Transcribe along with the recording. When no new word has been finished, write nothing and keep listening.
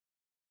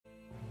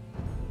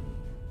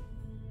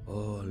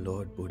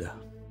Lord Buddha.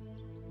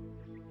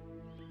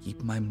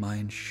 Keep my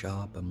mind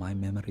sharp and my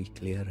memory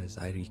clear as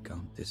I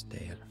recount this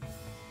tale.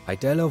 I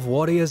tell of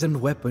warriors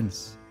and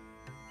weapons,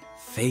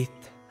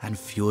 faith and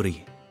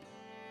fury,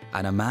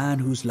 and a man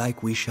whose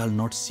like we shall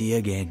not see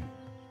again.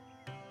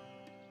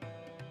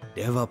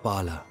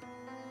 Devapala,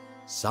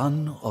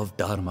 son of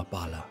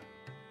Dharmapala,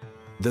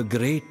 the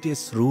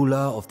greatest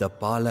ruler of the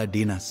Pala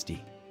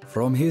dynasty.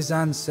 From his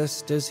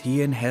ancestors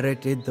he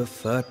inherited the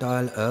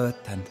fertile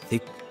earth and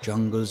thick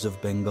jungles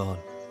of Bengal,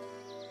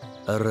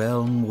 a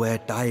realm where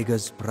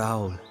tigers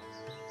prowl,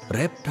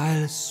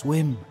 reptiles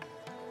swim,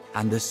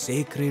 and the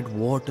sacred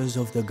waters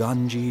of the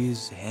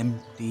Ganges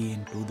empty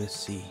into the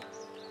sea.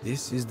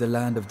 This is the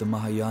land of the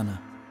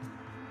Mahayana,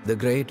 the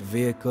great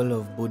vehicle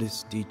of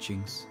Buddhist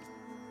teachings,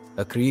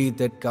 a creed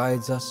that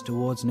guides us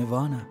towards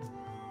nirvana,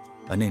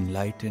 an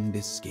enlightened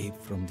escape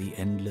from the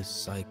endless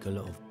cycle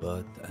of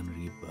birth and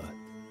rebirth.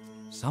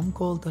 Some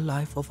call the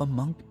life of a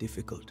monk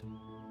difficult,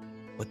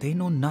 but they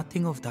know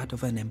nothing of that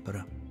of an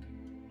emperor.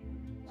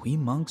 We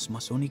monks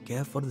must only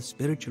care for the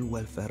spiritual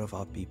welfare of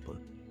our people.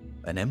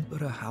 An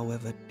emperor,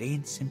 however,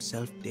 taints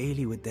himself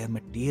daily with their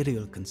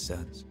material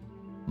concerns,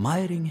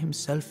 miring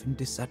himself in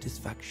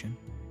dissatisfaction.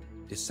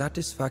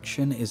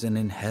 Dissatisfaction is an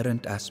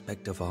inherent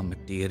aspect of our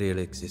material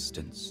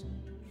existence.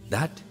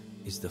 That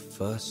is the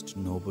first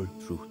noble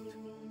truth.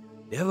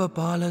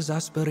 Devapala's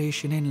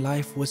aspiration in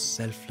life was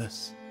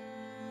selfless,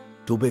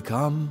 to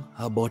become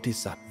a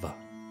bodhisattva,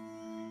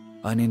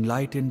 an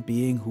enlightened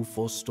being who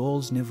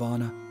forestalls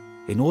nirvana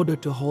in order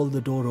to hold the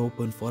door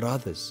open for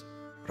others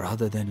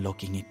rather than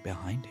locking it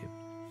behind him.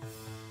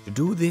 To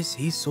do this,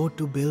 he sought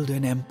to build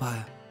an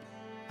empire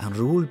and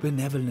rule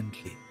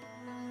benevolently,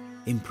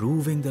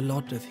 improving the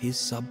lot of his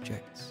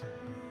subjects.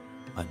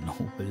 A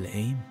noble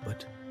aim,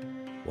 but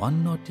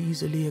one not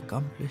easily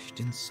accomplished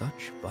in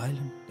such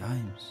violent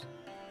times.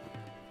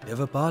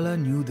 Devapala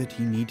knew that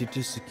he needed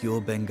to secure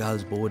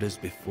Bengal's borders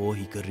before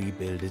he could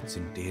rebuild its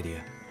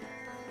interior.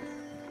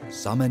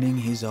 Summoning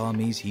his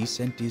armies, he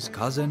sent his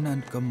cousin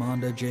and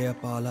commander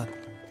Jayapala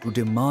to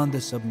demand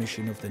the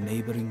submission of the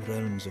neighboring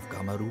realms of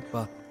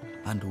Kamarupa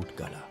and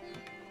Utkala.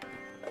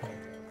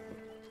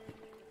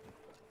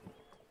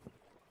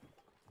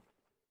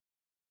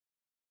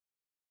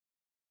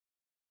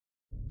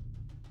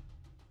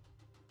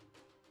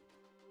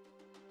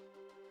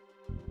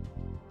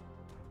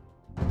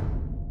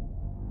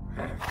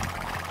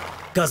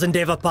 Cousin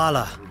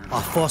Devapala,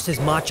 our forces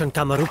march on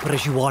Kamarupa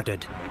as you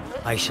ordered.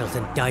 I shall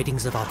send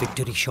tidings of our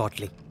victory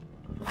shortly.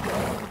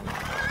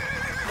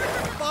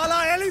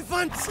 Pala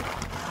elephants!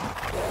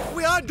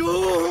 We are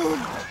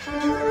doomed!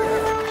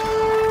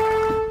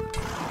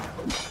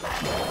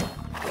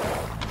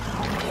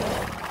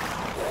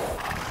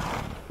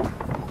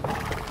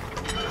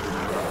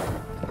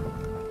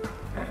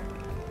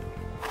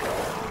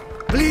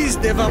 Please,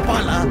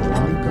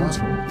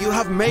 Devapala, you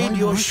have made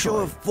your show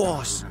of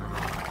force.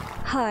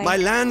 Hi. My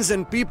lands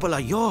and people are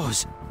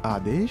yours.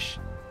 Adesh?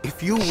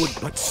 If you would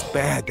but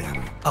spare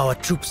them. Our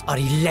troops are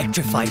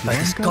electrified by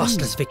this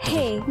costless victory.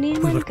 Hey, we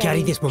will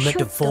carry this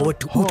momentum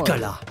forward to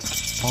Utkala.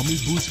 Ami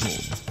bujho.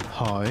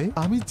 Hoy,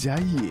 ami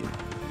jaiye.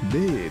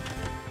 Bed.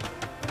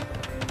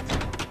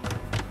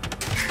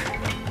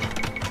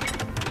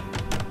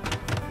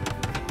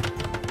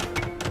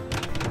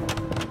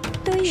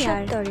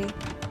 তৈয়ার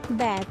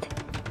ব্যাধ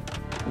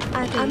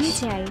আমি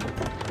চাই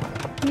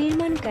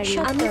নির্মাণকারী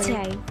আমি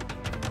চাই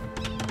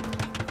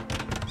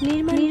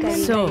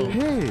So,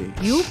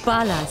 you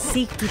Pala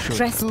seek to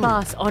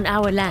trespass on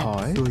our land.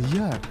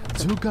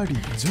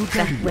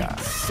 That went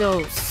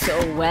so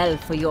well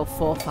for your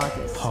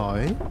forefathers.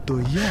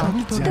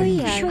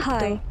 তৈয়ার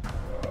হয়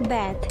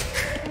ব্যাধ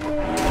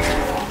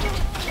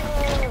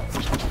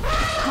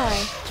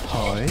হয়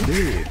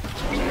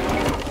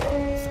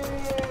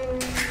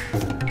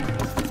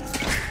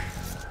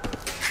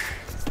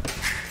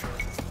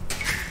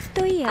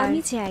তৈয়ার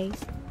আমি চাই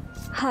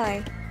হয়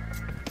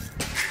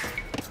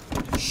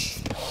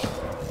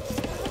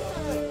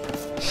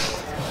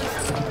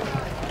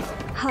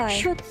হয়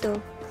সত্য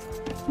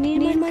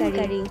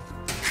নির্মাণকারী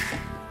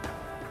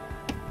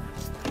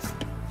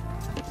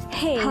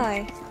হে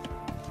হয়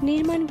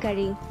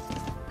নির্মাণকারী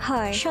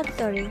হয়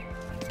সত্তরে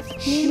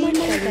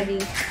নির্মাণকারী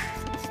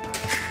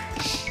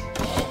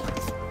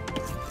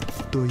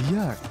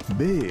তৈয়ার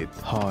বেদ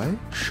হয়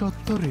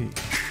সত্তরে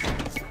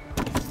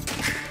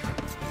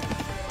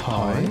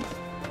হয়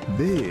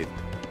বেদ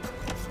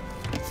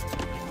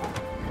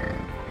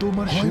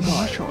তোমার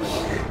সেবাশয়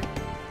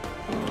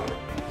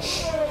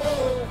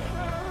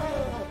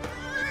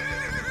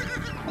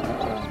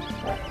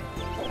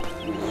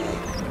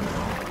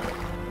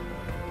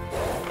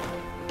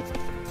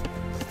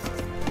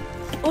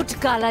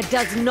Utkala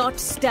does not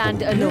stand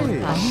alone,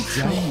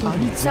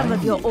 Pala. Some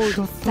of your old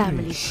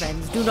family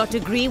friends do not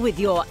agree with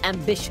your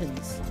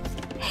ambitions.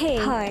 Hey,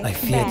 I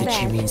fear that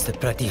she means the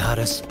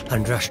Pratiharas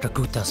and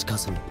Rashtrakutas,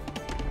 cousin.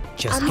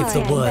 Just give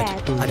the word,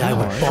 and I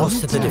will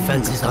bolster the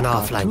defenses on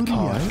our flank.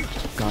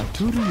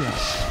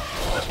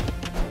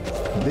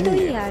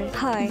 তৈয়ার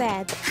হয়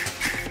ব্যাধ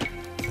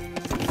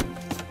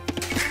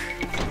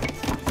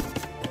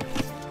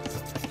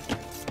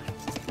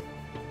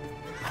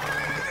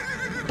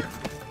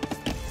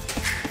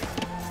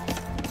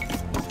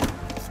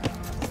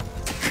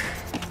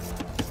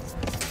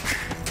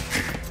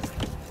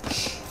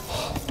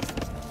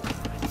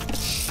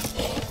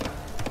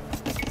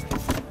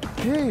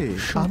হে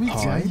আমি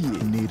যাই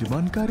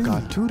নির্মাণকারী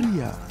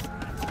কাঠুরিয়া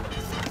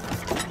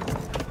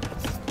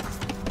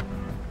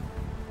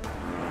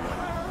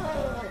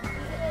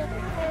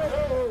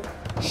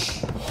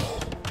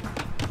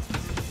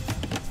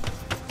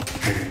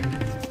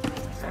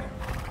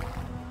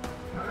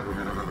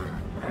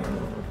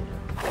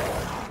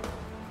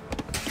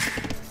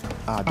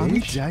আমি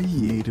যাই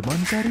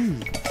নির্মাণকারী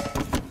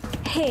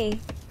হে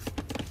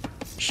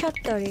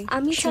সত্তরে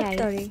আমি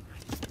সত্তরে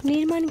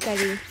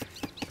নির্মাণকারী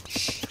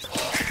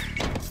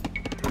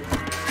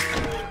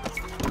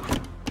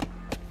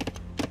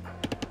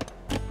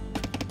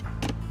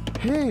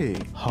হে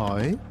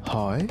হয়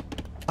হয়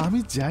আমি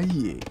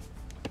যাইয়ে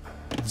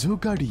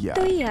জোগাড়িয়া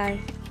তৈয়ার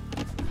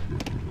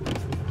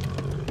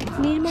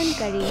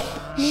নির্মাণকারী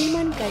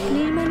নির্মাণকারী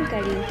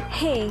নির্মাণকারী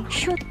হে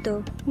সত্য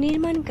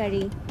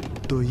নির্মাণকারী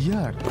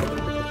তৈয়ার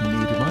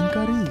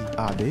নির্মাণকারী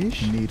আদেশ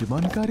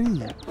নির্মাণকারী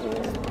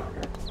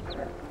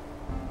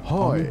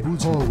হয়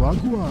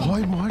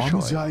হয় মহাশয়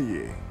আমি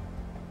যাইয়ে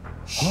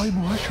হয়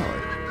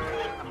মহাশয়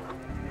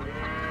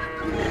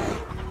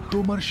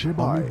তোমার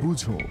সেবায়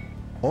বুঝো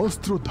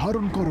অস্ত্র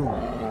ধারণ করো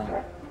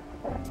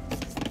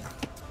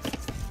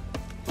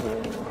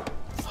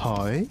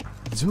হয়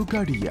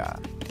জোগাড়িয়া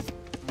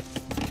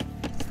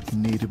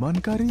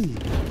নির্মাণকারী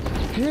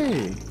হে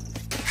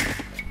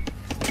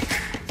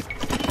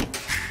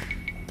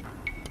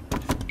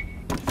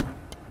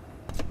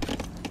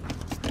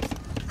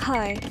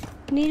হয়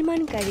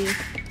নির্মাণকারী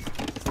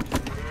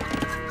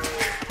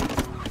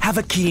Have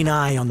a keen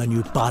eye on the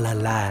Nupala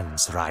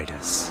lands,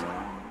 riders.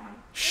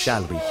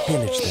 Shall we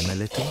pillage them a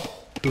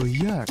little?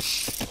 তৈয়ার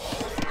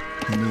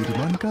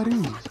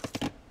নির্মাণকারী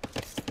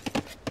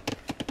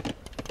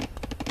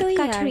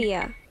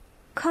কাঠুরিয়া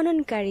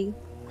খননকারী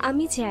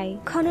আমি চাই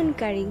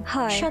খননকারী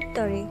হয়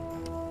সত্তরে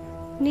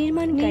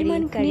নির্মাণকারী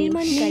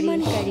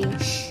নির্মাণকারী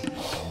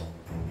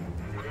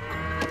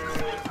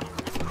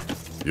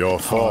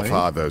Your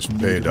forefathers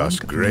paid us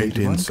great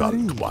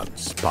insult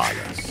once,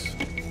 Pallas.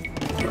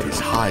 It is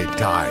high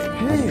time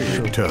we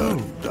return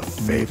the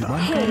favor.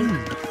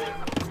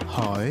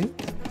 হয়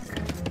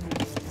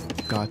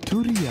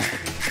কাঠুরিয়া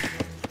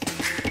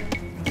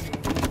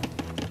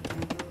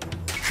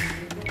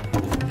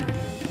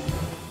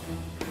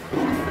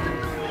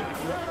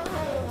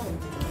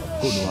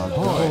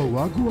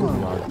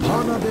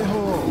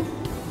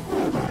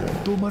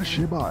তোমার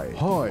সেবায়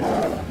হয়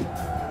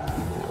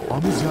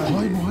আমি যাই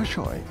হয়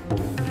মহাশয়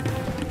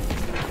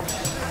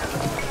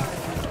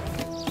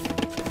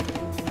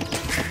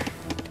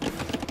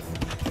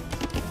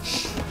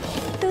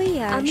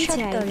তৈয়ার আমি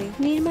সত্তরে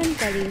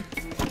নির্মাণকারী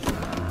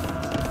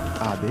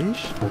আদেশ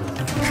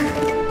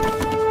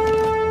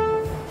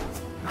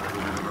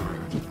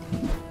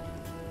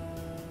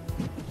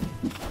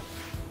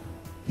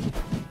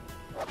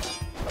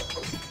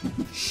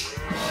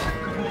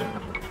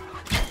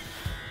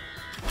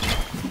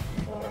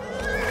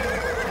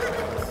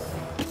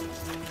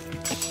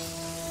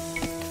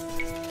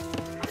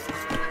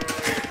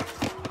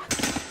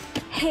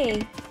হে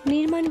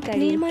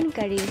নির্মাণকারী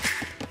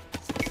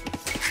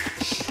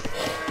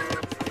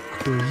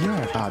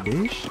তৈয়ার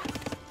আদেশ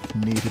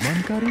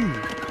নির্মাণকারী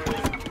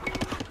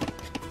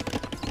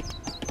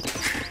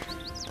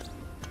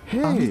হে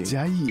আমি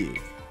যাইয়ে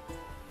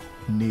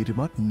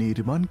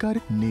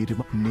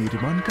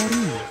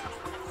নির্মাণকারী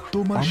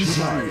তোমার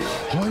সেবায়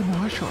হয়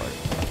মহাশয়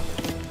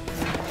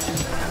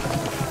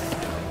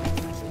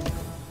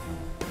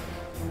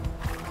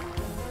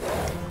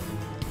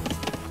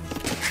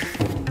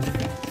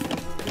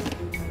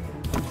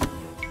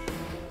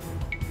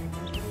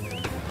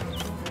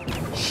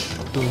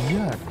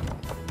তৈয়ার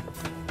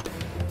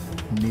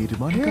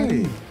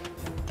নির্মাণকারী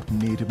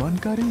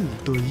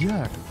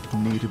তৈয়ার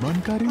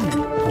নির্মাণকারী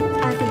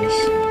আদেশ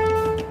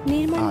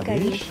নির্মাণকারী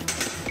আদেশ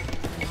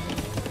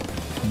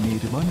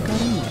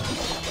নির্মাণকারী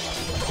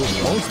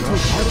অস্ত্র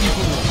ধারণ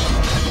করো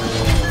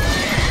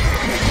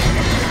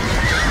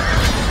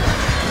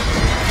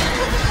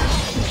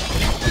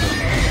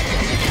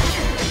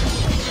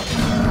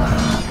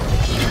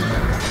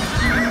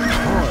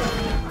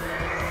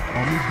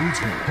আমি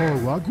বুঝি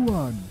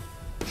আগুয়ান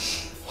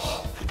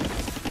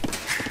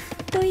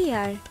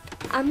তৈয়ার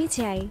আমি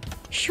চাই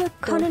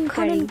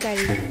খননকারী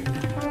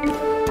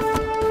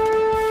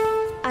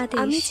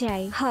আমি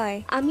চাই হয়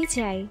আমি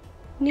চাই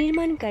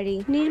নির্মাণকারী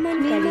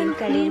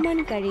নির্মাণকারী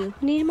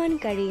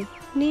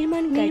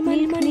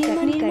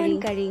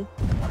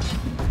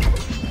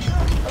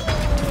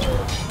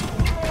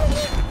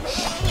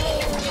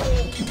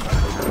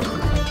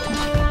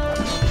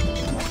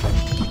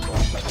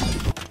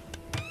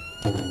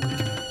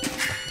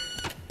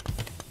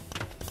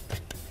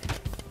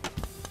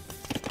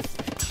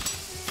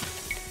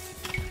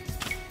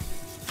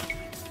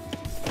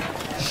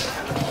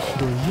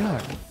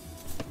তৈয়ার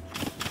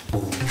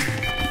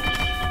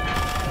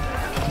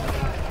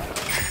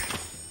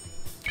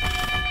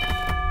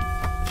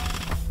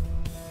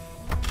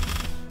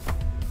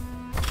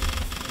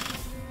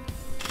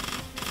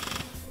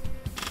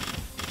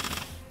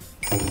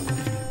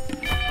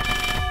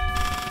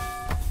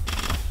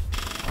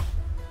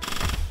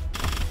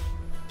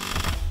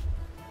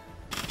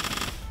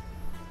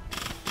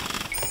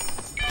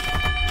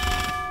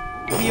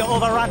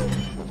overrun.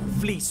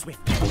 Flee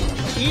swiftly,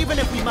 even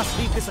if we must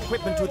leave this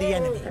equipment to the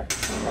enemy.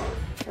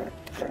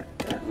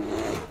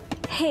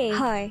 Hey,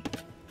 hi.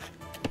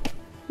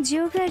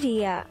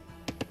 Jogaria.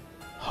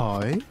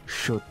 হয়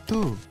সত্য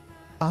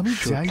আমি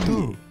যাই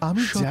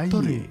আমি যাই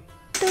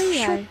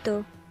সত্য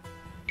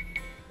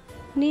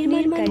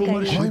নির্মাণকারী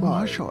হয়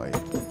মহাশয়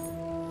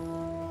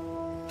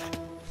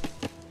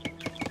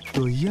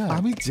তৈয়া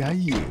আমি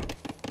যাই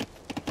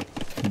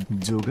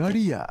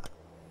জোগাড়িয়া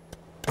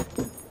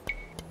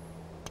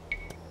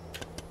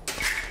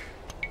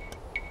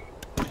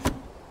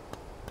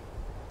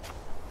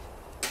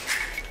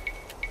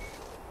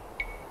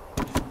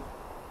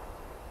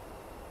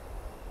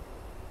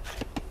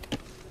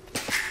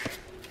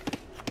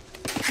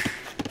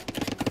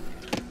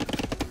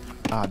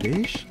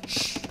आदेश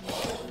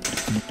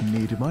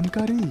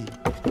निर्माणकारी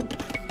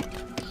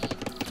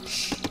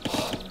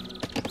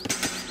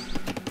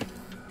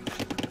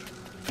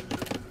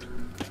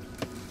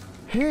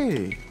हे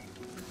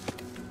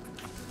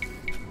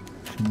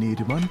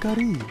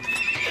निर्माणकारी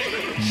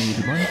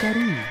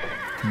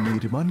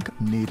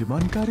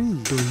निर्माणकारी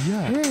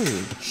तैयार हे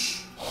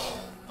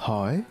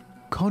হয়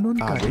খনন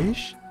আদেশ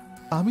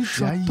আমি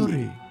যাই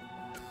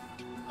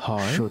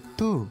হয় সত্য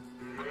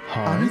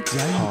আমি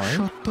যাই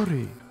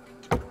সত্যরে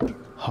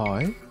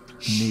হয়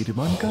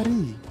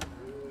নির্মাণকারী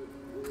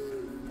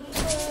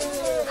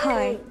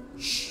হয়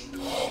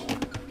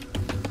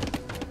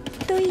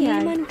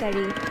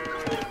নির্মাণকারী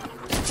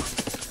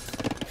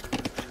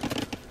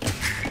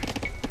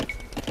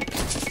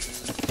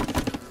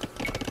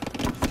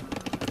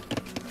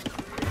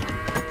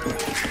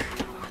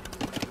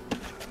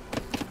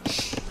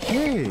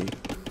হে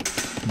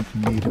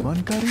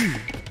নির্মাণকারী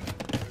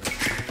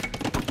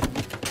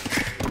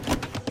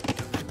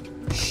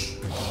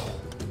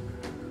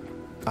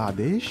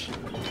आदेश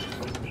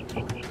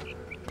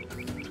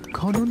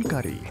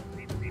খননকারী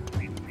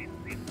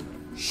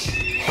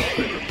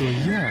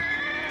তৈয়ার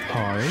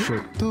হয়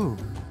সত্য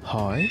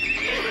হয়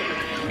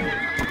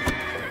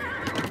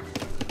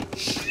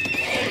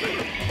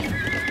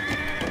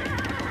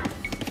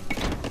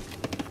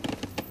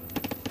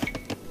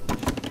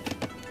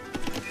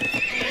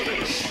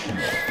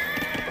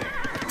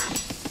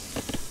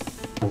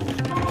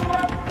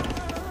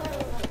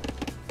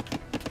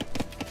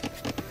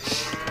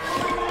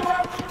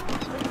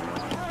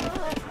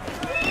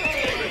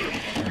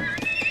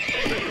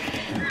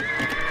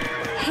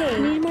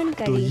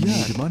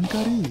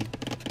নির্মাণকারী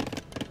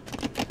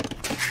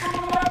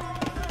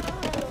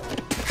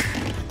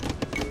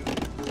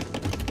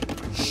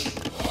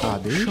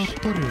আদেশ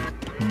সত্তরে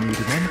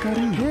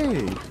নির্মাণকারী হে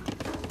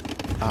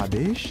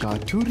আদেশ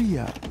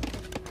কাচুরিয়া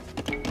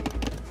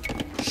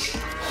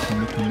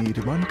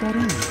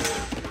নির্মাণকারী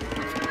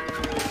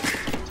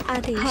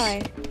আদেশ হয়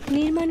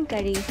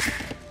নির্মাণকারী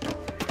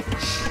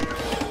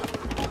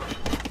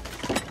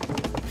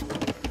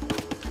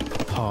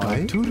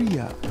হয়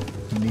কাচুরিয়া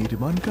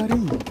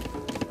নির্মাণকারী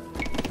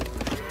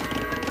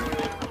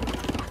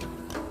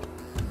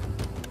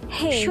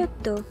হে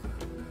সত্য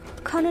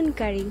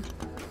খননকারী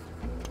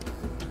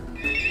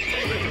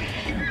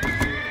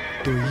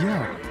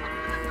তৈয়ার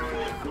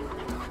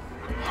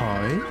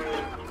হয়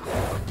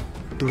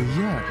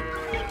তৈয়ার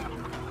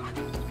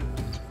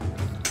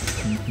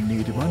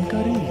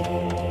নির্মাণকারী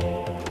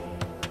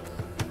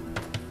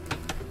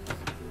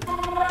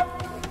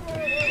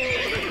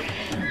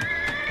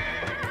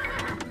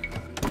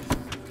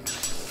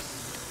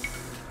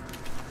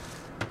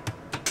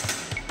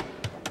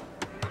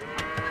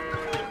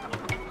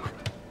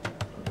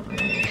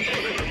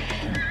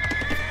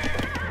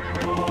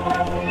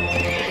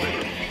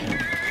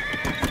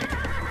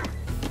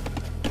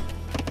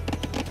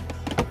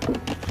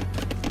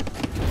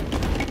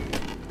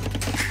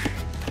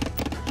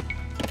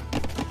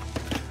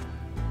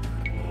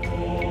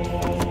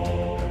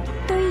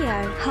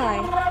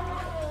হয়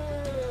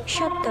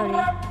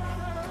সত্তরে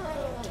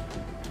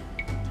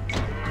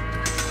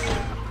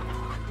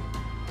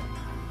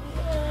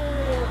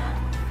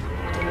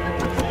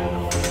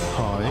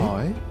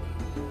হয়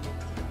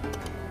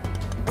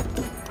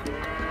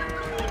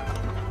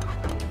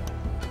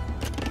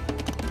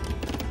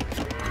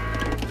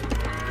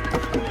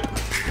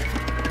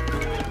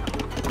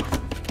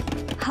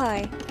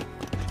হয়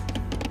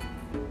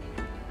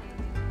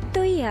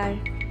তৈয়ার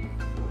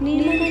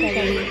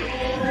নির্মাণকারী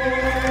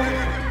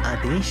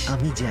আদেশ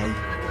আমি যাই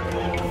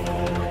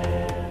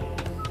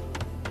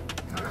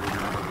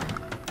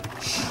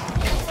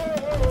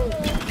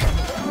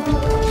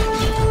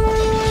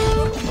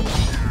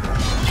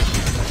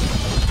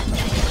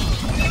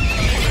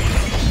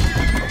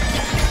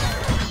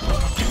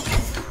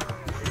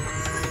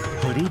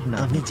হরিদ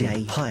আমি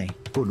যাই হয়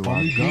কোনো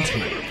আজ্ঞা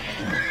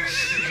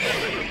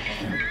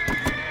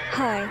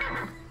হয়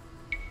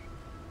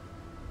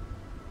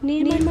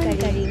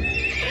নির্মাণকারী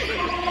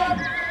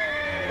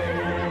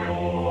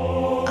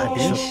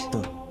সত্য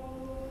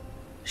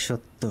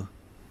সত্য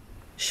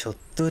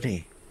সত্য রে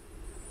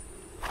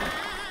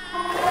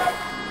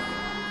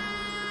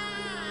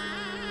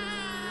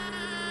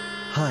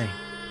হয়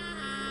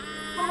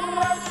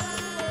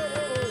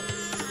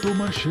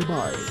তোমার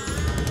সেবায়।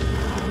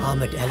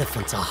 Armored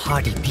elephants are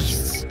hardy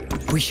beasts.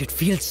 We should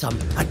field some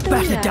and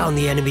batter down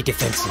the enemy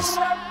defenses.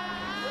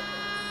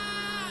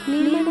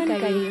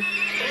 নির্মাণকারী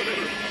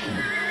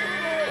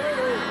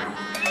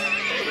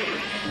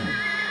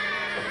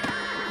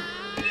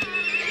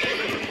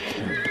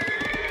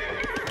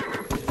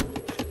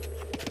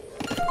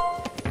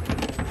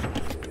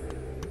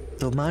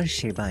তোমার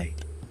সেবায়।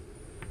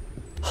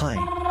 হয়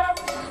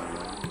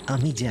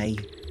আমি যাই।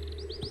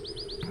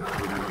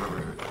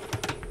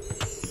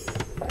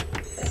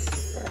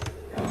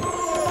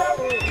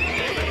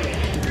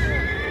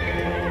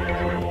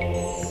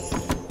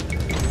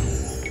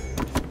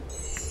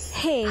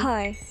 হে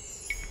হয়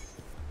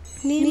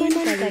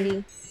নির্মাণকারী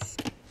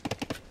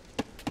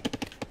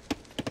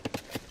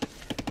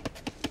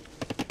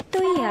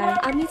তৈয়ার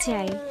আমি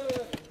চাই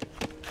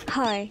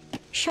হয়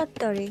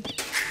সত্তরে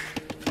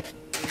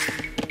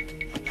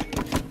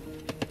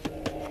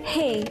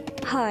হে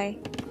হয়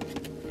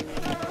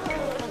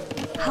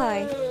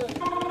হয়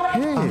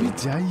আমি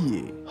যাইয়ে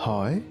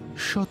হয়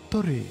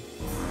সত্তরে।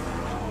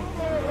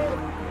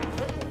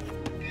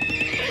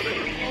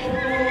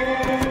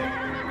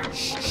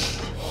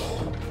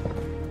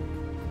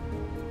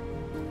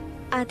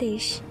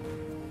 আদেশ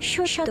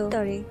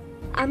সত্তরে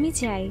আমি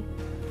চাই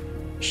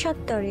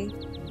সত্তরে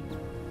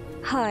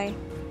হয়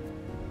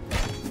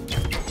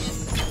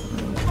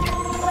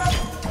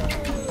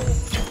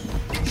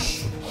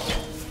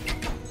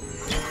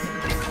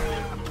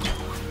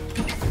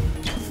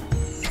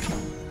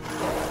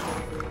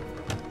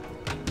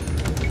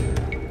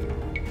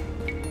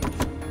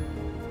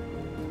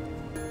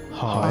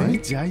হয়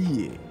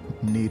যাইয়ে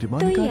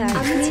নির্মাণকারী। তৈয়ার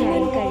আমি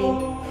চাই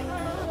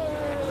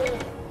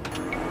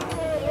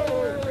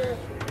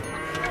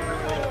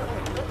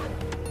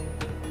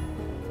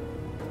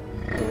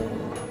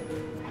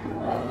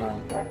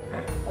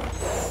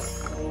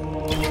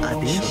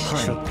আদেশ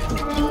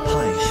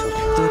হয়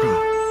সত্তরে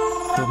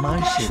তোমার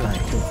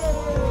সেবায়।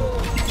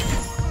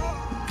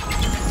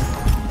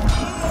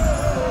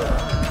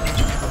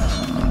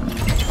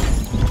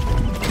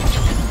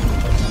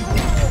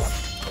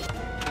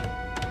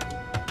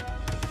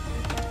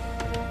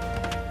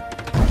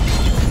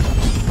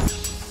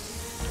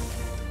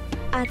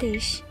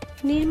 আদেশ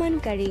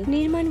নির্মাণকারী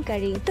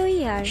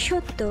তৈয়ার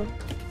সত্য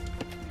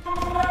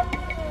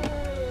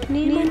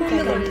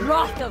নির্মাণকারী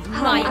Wrath of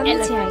my আমি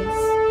চাই elephants.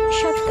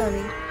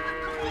 সত্তরে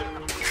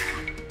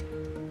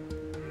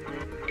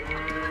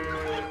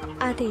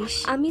আদেশ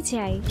আমি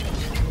চাই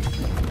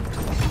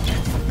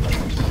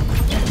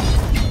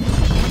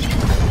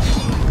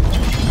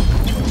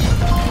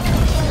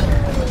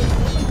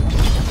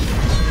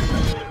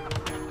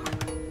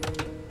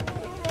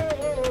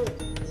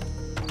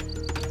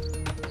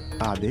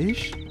আদেশ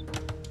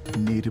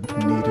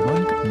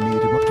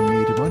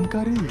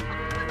নির্মাণকারী।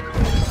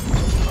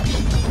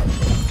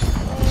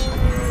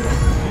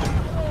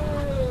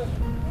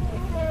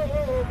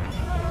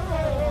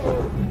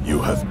 You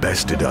have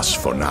bested us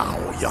for now,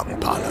 young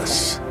Pallas.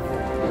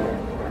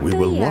 We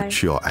will watch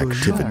your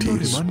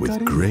activities with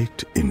great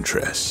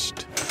interest.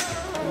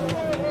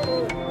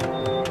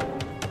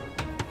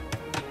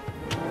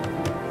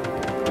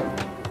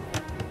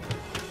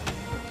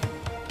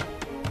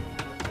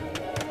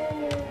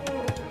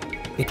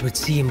 It would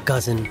seem,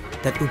 cousin,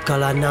 that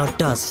Utkala now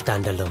does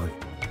stand alone.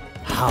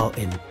 How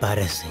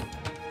embarrassing.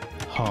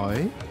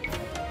 হয়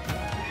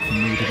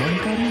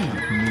নির্মাণকারী।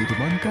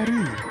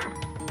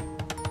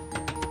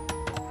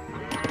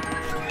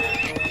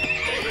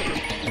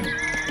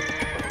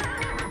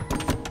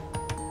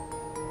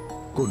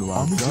 কোনো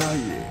আমি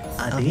যাইয়ে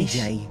আমি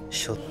যাই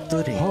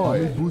সত্তরে।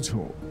 হয়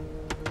বুঝো।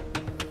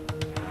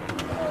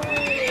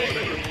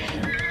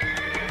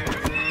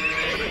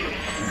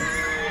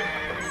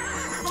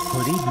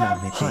 হরির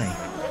নামে হয়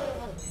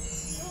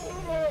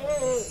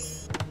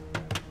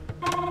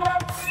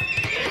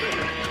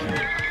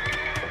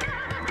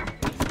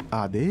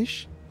আদেশ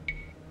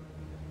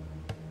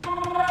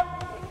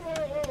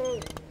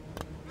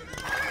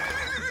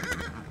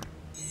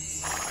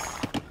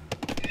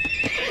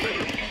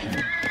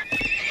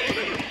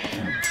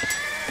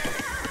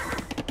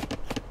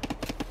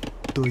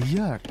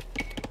তৈয়ার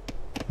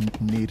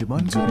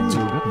নির্মাণকারী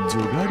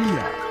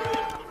জোগাড়িয়া।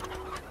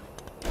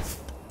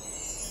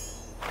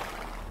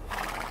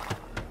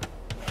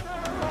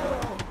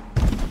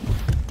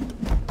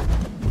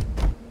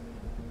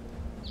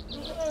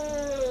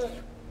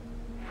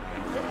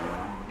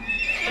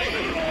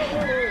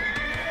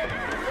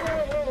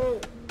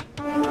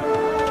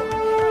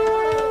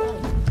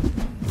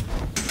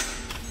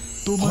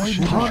 তোমার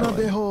ভাড়া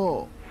দেহ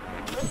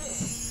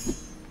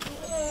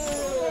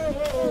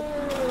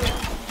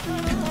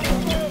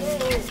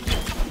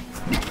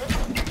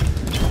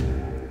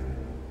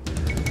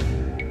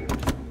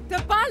The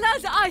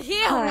Balas are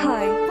here!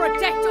 Hi.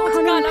 Protect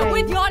Utkala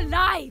with your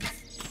lives!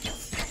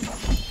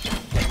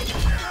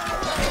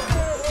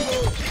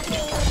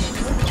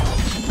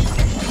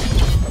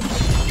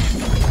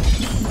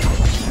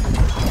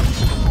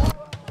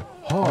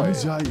 হয়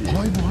যাই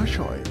হয়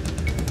মহাশয়।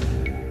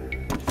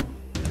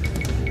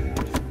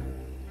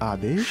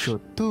 আদেশ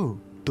সত্য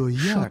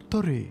তৈয়ার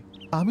সত্তরে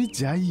আমি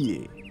যাইয়ে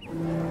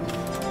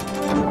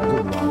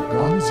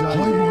আমি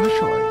যাই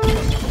মহাশয়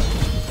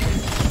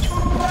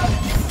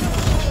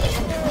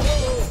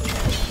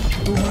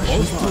তোমার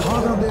অস্ত্র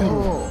দেহ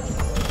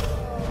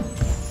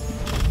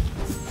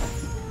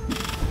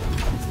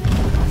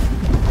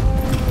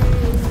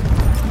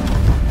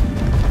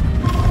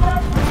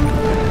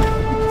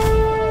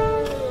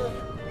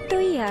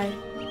তৈয়ার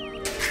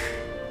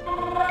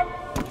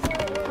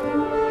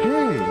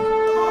হে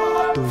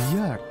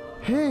তৈয়ার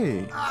হে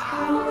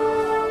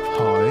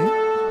হয়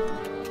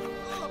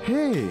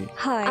হে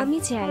হয় আমি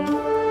চাই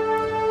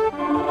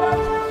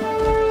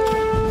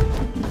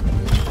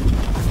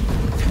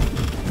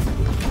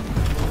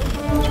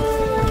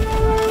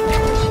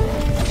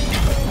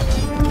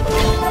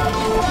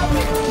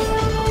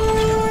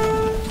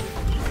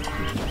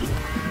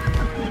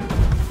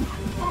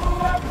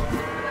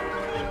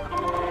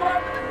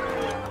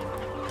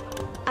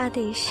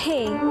আদেশ হে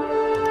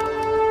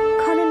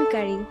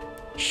খননকারী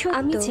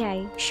আমি চাই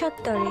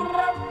সত্তরে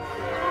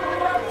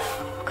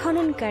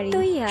খননকারী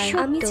তৈয়ার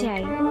আমি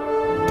চাই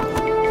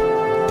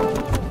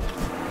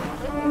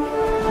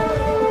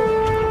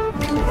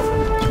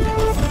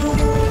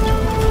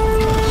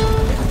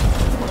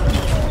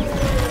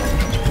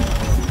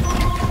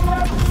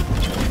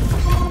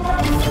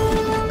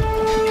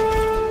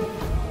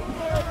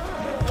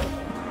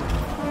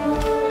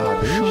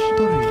আদেশ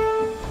সত্তরে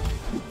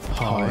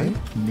হয়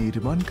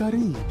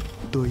নির্মাণকারী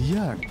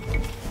তৈয়ার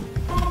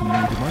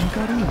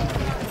নির্মাণকারী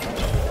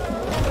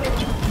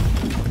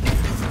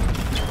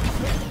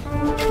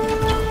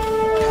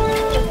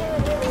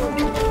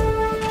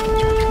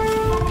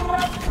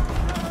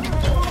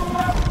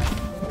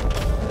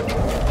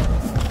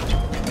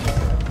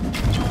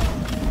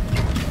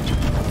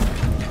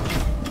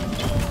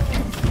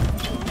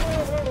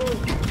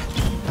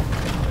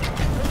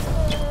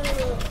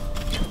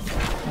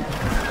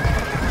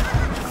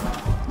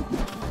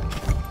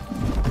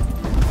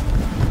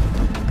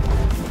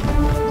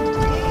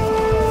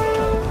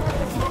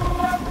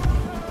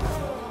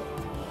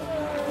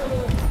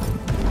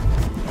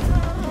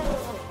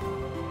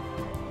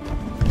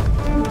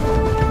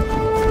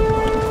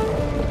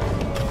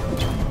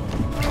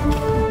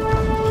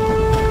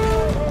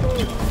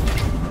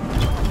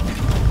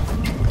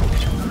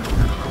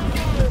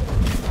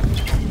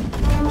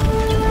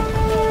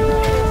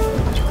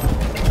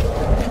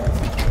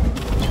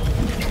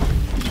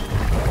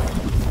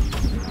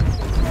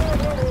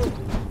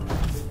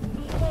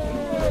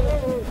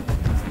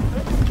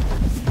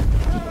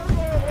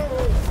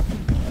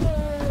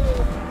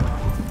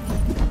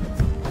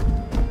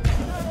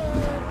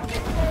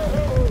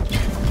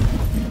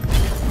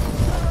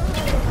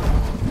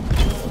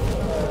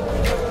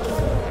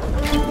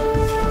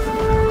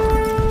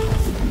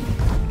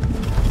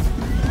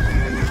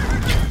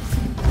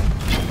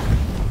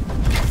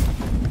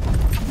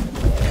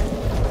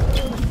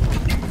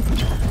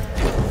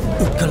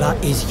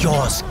Is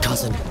yours,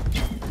 cousin.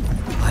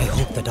 I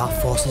hope that our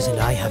forces and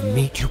I have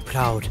made you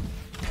proud.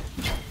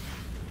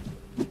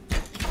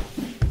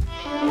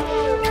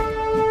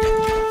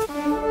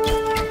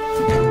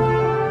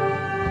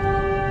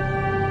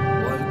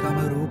 While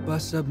Kamarupa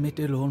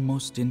submitted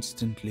almost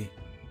instantly,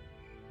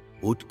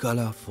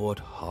 Utkala fought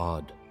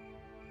hard.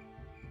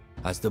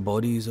 As the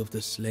bodies of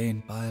the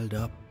slain piled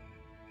up,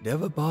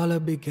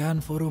 Devapala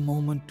began for a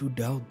moment to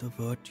doubt the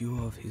virtue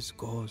of his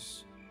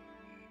cause.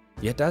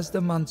 Yet as the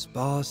months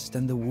passed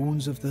and the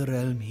wounds of the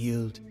realm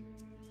healed,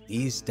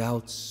 these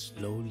doubts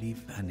slowly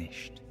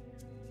vanished.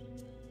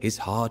 His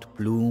heart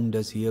bloomed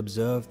as he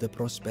observed the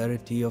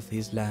prosperity of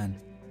his land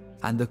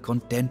and the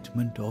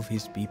contentment of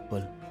his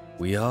people.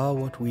 We are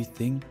what we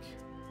think,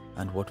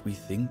 and what we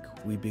think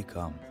we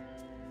become.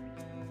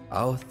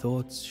 Our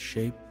thoughts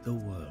shape the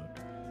world,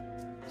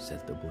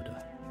 said the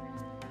Buddha.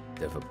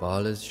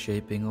 Devapala's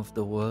shaping of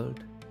the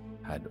world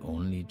had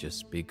only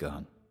just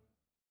begun.